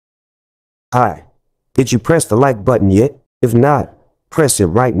Hi. Did you press the like button yet? If not, press it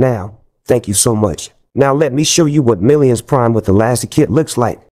right now. Thank you so much. Now let me show you what Milyon's Prime with Elastic Kit looks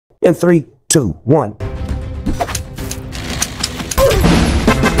like. In 3, 2, 1.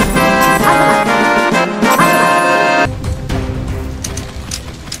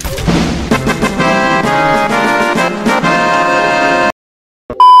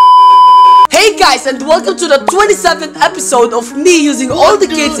 Hey guys, and welcome to the 27th episode of me using all the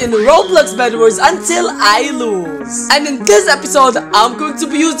kits in Roblox Bedwars until I lose. And in this episode, I'm going to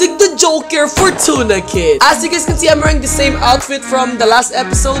be using the TanqR FORTUNA Kit. As you guys can see, I'm wearing the same outfit from the last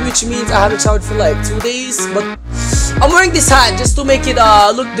episode, which means I haven't showered for like 2 days, but I'm wearing this hat just to make it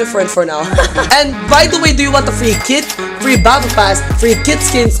look different for now. And by the way, do you want a free kit, free battle pass, free kit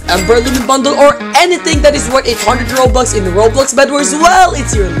skins, Ember Lumen bundle, or anything that is worth 800 Robux in Roblox Bedwars? Well,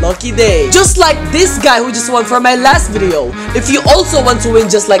 it's your lucky day. Just like this guy who just won from my last video. If you also want to win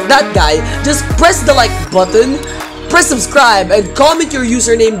just like that guy, just press the like button, press subscribe, and comment your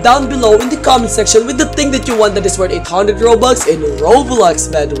username down below in the comment section with the thing that you want that is worth 800 Robux in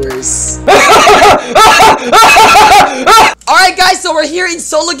Roblox Bedwars. Alright guys, so we're here in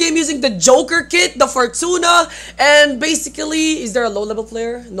solo game using the TanqR kit, the FORTUNA, and basically, is there a low level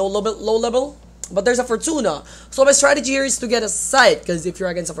player? No low level? But there's a FORTUNA. So my strategy here is to get a sight, because if you're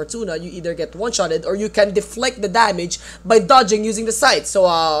against a FORTUNA, you either get one-shotted or you can deflect the damage by dodging using the sight.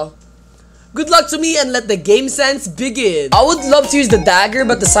 So good luck to me and let the game sense begin. I would love to use the dagger,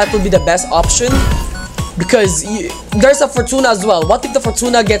 but the sight will be the best option because there's a FORTUNA as well. What if the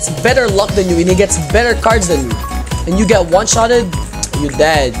FORTUNA gets better luck than you and he gets better cards than you and you get one-shotted? You're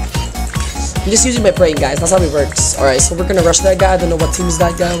dead. I'm just using my praying, guys. That's how it works. Alright, so we're gonna rush that guy. I don't know what team is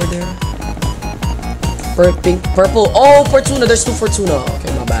that guy over there. Pink, purple. Oh, FORTUNA. There's two FORTUNA.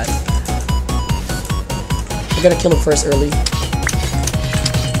 Okay, my bad. We're gonna kill him first early.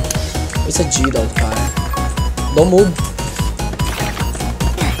 It's a G though, guy. Don't move.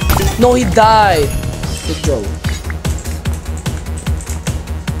 No, he died. Good throw.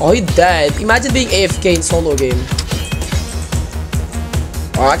 Oh, he died. Imagine being AFK in solo game.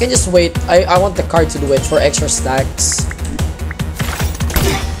 Or I can just wait. I want the card to do it for extra stacks.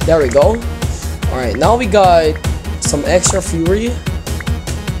 There we go. Alright, now we got some extra fury.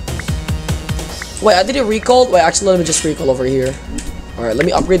 Wait, I didn't recall. Wait, actually, let me just recall over here. Alright, let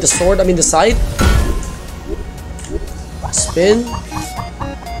me upgrade the sword. I mean the side. Spin.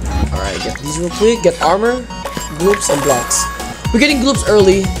 Alright, get these real quick. Get armor, gloops, and blocks. We're getting gloops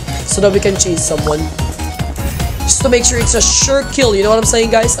early so that we can chase someone. Just to make sure it's a sure kill. You know what I'm saying,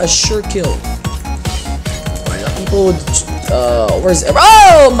 guys? A sure kill. Alright, now people would... where's it?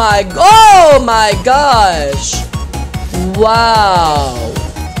 Oh my gosh! Wow!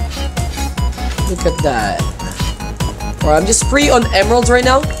 Look at that. Alright, I'm just free on emeralds right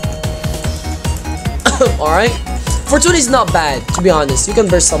now. Alright. FORTUNA is not bad, to be honest. You can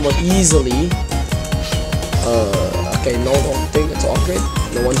burst someone easily. Okay, no thing to upgrade.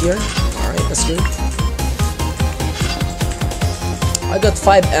 No one here. Alright, that's good. I got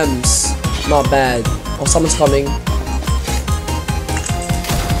 5 M's. Not bad. Oh, someone's coming.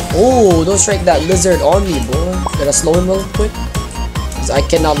 Oh, don't strike that lizard on me, boy. Gotta slow him real quick. Because I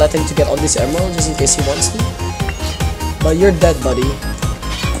cannot let him to get on this emerald just in case he wants to. But you're dead, buddy.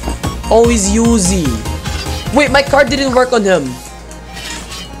 Oh, he's Uzi. Wait, my card didn't work on him.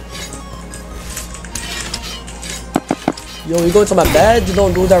 Yo, you going to my bed? You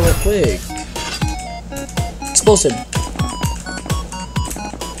don't do that real quick. Explosive.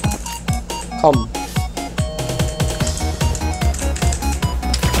 Come.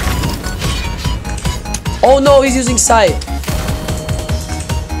 Oh no, he's using sight.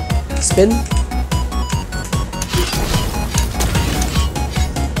 Spin.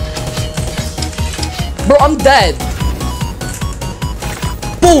 Bro, I'm dead.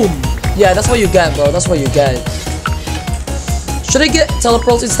 Boom. Yeah, that's what you get, bro. That's what you get. Should I get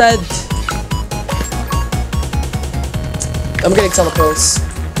teleports instead? I'm getting teleports.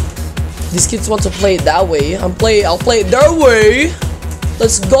 These kids want to play it that way. I'll play it their way.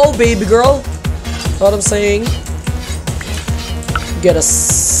 Let's go, baby girl. Know what I'm saying? Get a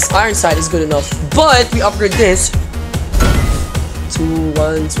iron sight is good enough, but we upgrade this to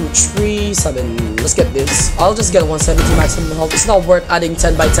 1, 2, 3, 7. Let's get this. I'll just get 170 maximum health. It's not worth adding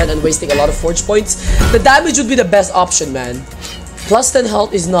 10 by 10 and wasting a lot of forge points. The damage would be the best option, man. Plus 10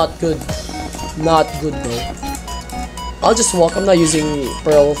 health is not good. Not good, bro. I'll just walk. I'm not using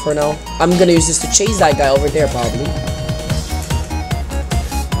pearl for now. I'm gonna use this to chase that guy over there, probably.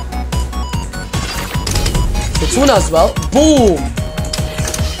 FORTUNA as well. Boom!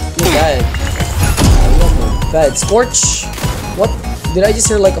 You're dead. Bad. Scorch. What? Did I just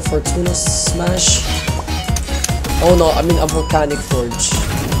hear like a Fortuna smash? Oh no, I mean a volcanic forge.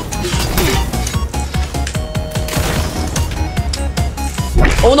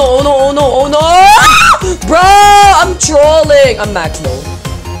 Oh no, oh no, oh no, oh no! Bro, I'm trolling! I'm max low.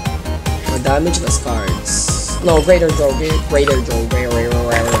 More damage, less cards. No, greater draw, greater draw.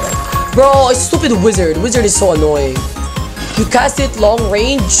 Bro, a stupid wizard. Wizard is so annoying. You cast it long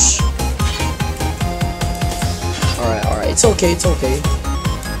range. Alright, it's okay, it's okay.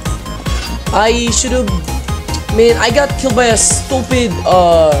 I should've... Man, I got killed by a stupid,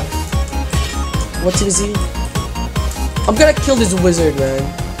 what is he? I'm gonna kill this wizard, man.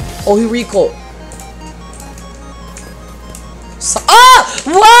 Oh, he recalled.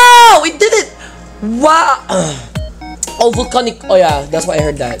 Wow! It did it! Wow! Oh, volcanic. Oh, yeah. That's why I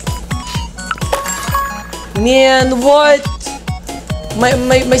heard that. Man, what?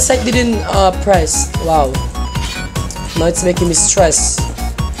 My site didn't, press. Wow. Now it's making me stress.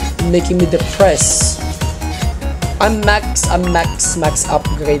 Making me depressed. I'm max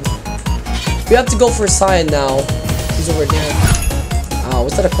upgrade. We have to go for Cyan now. He's over there.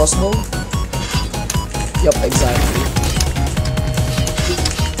 Was that a crossbow? Yup, exactly.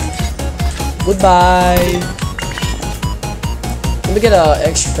 Goodbye. Let me get a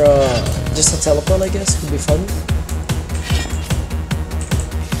extra, just a teleport, I guess. Would be fun.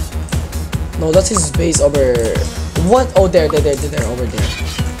 No, that's his base over. What? Oh, there, over there.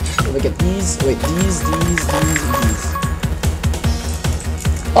 Let me get these. Wait, these.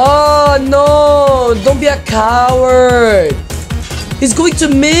 Oh no! Don't be a coward! He's going to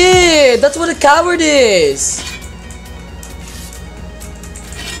mid! That's what a coward is!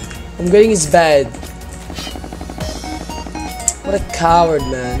 I'm getting his bed. What a coward,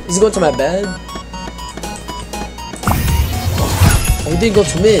 man. Is he going to my bed? Oh, he didn't go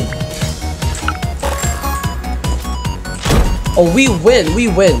to mid. Oh, we win.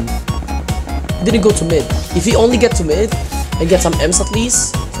 He didn't go to mid. If he only get to mid and get some M's at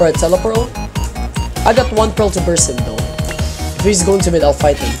least for a telepearl, I got 1 pearl to burst him though. If he's going to mid, I'll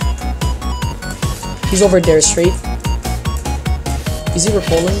fight him. He's over there straight. Is he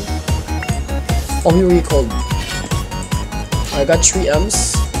recalling? Oh, he recalled. I got 3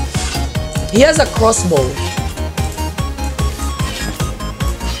 M's. He has a crossbow.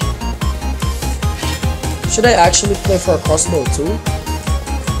 Should I actually play for a crossbow too?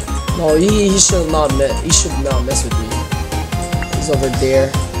 No, he should not mess with me. He's over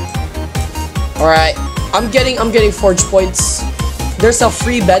there. Alright. I'm getting forge points. There's a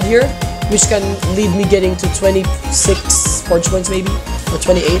free bed here, which can lead me getting to 26 forge points maybe. Or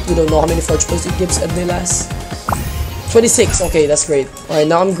 28. We don't know how many forge points it gives at the last. 26. Okay, that's great. Alright,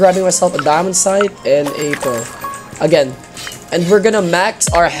 now I'm grabbing myself a diamond sight and a pearl. Again. And we're gonna max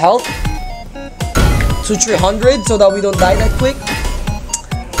our health to 300 so that we don't die that quick.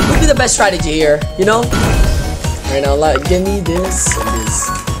 Would be the best strategy here, you know? Alright, now give me this and this.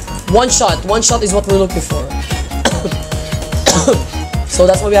 One shot is what we're looking for. So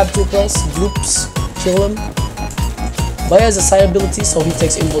that's why we have 2 pearls. Gloops, kill him. But he has a side ability, so he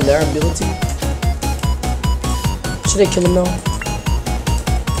takes invulnerability. Should I kill him now?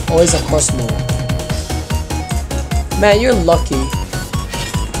 Oh, he's a crossbow. Man, you're lucky.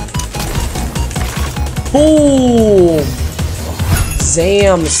 Boom!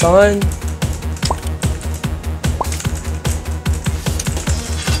 Damn, son.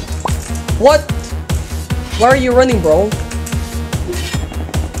 What? Why are you running, bro?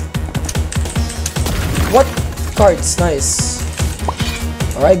 What? Cards, nice.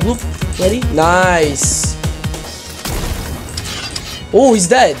 Alright, Gloop. Ready? Nice. Oh, he's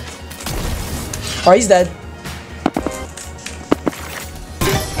dead. Alright, he's dead.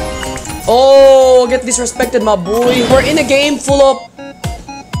 Oh, get disrespected, my boy. We're in a game full of...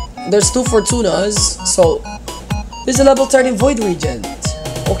 There's 2 Fortunas, so... There's a level 13 Void Regent.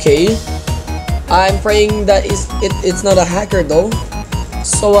 Okay. I'm praying that it's not a hacker, though.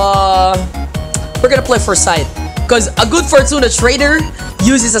 So, we're gonna play for sight. Because a good Fortuna trader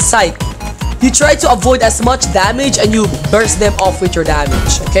uses a sight. You try to avoid as much damage and you burst them off with your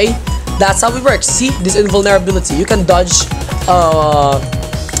damage, okay? That's how it works. See? This invulnerability. You can dodge, a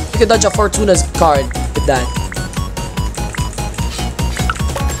Fortuna's card with that.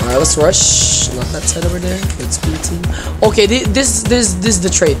 Alright, let's rush. Not that side over there. Let's B team. Okay, this is the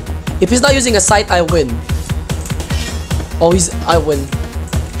trade. If he's not using a sight, I win. Oh, I win.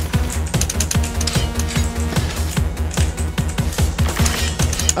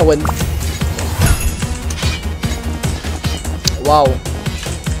 I win. Wow.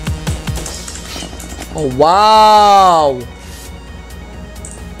 Oh, wow.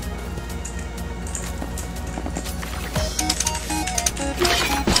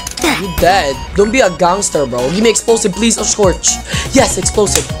 You dead. Don't be a gangster, bro. Give me explosive, please. Oh, scorch. Yes,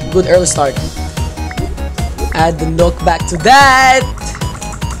 explosive. Good early start. Add the nook back to that.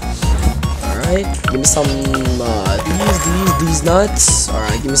 Alright. Give me some, these nuts.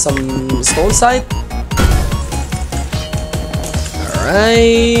 Alright, give me some stone sight.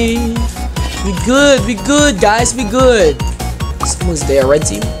 Alright. We good, guys. We good. Someone's there. Red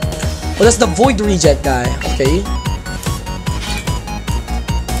team. Oh, that's the void reject guy. Okay.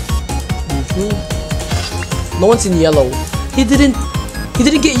 No one's in yellow. He didn't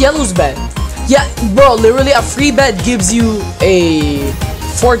get yellow's bed. Yeah, bro, literally a free bed gives you a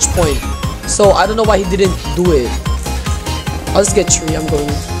forge point. So I don't know why he didn't do it. I'll just get 3. I'm going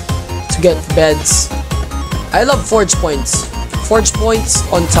to get beds. I love forge points. Forge points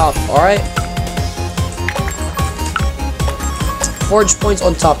on top, alright? Forge points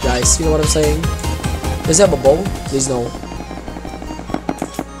on top, guys. You know what I'm saying? Does he have a bow? Please no.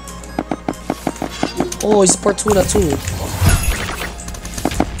 Oh, it's Fortuna too.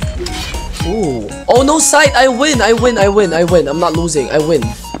 Ooh. Oh, no sight. I win. I'm not losing. I win.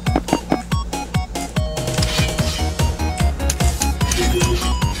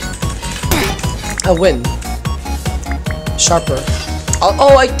 I win. Sharper.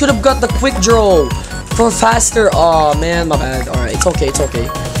 Oh, I could have got the quick draw for faster. Oh, man, my bad. Alright, it's okay.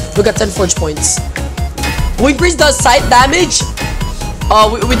 We got 10 forge points. We increase the sight damage.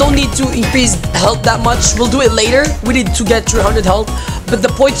 We don't need to increase health that much. We'll do it later. We need to get 300 health. But the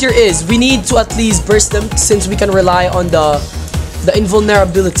point here is we need to at least burst them since we can rely on the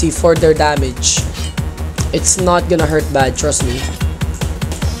invulnerability for their damage. It's not gonna hurt bad, trust me.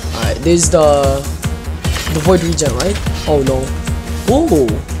 Alright, this is the void regen, right? Oh no. Ooh.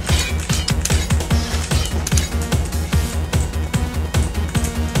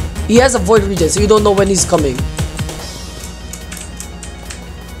 He has a void regen, so you don't know when he's coming.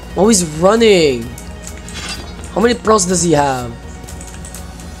 Oh, he's running. How many pros does he have?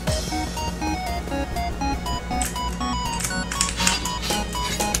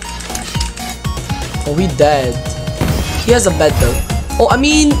 Oh, he dead. He has a bed though. Oh, I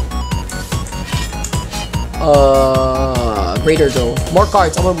mean, greater though. More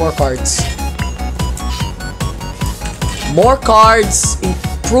cards. I want more cards. More cards.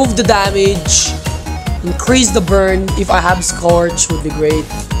 Improve the damage. Increase the burn. If I have Scorch, would be great.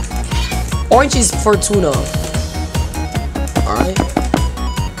 Orange is Fortuna. Alright.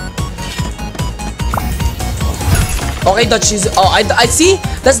 Okay, dodge his. Oh, I see.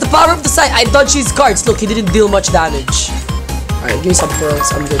 That's the power of the sight. I dodged his cards. Look, he didn't deal much damage. Alright, give me some pearls.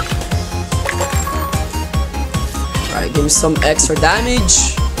 I'm good. Alright, give me some extra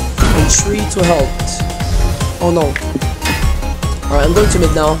damage. And 3 to health. Oh no. Alright, I'm going to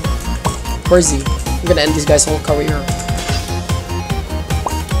mid now. Where is he? I'm gonna end this guy's whole career.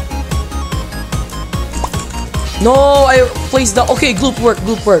 No, I placed the. Okay, gloop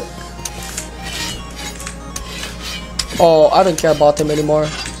work. Oh, I don't care about him anymore.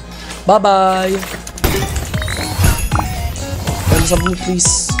 Bye bye. Give me some blue,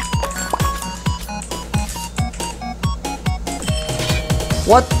 please.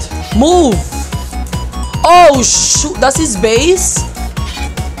 What? Move! Oh shoot! That's his base?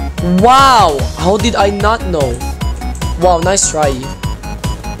 Wow! How did I not know? Wow, nice try.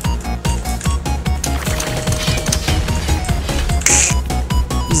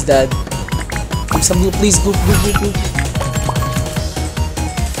 He's dead. Give some blue, please. Blue.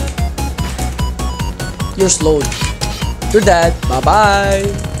 You're slowed. You're dead. Bye bye.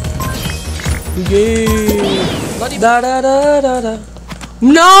 Da.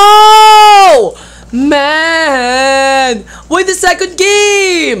 No! Man! Wait, the second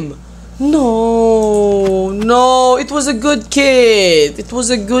game! No, it was a good kit.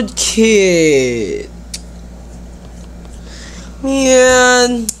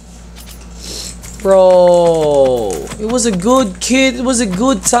 Man. Bro. It was a good kit. It was a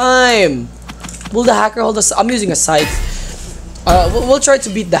good time. Will the hacker hold us? I'm using a scythe. We'll try to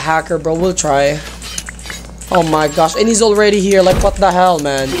beat the hacker, bro. We'll try. Oh my gosh. And he's already here. Like, what the hell,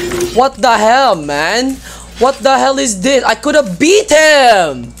 man? What the hell, man? What the hell is this? I could have beat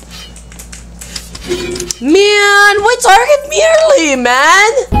him. Man, why target me early,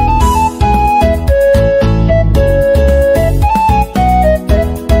 man?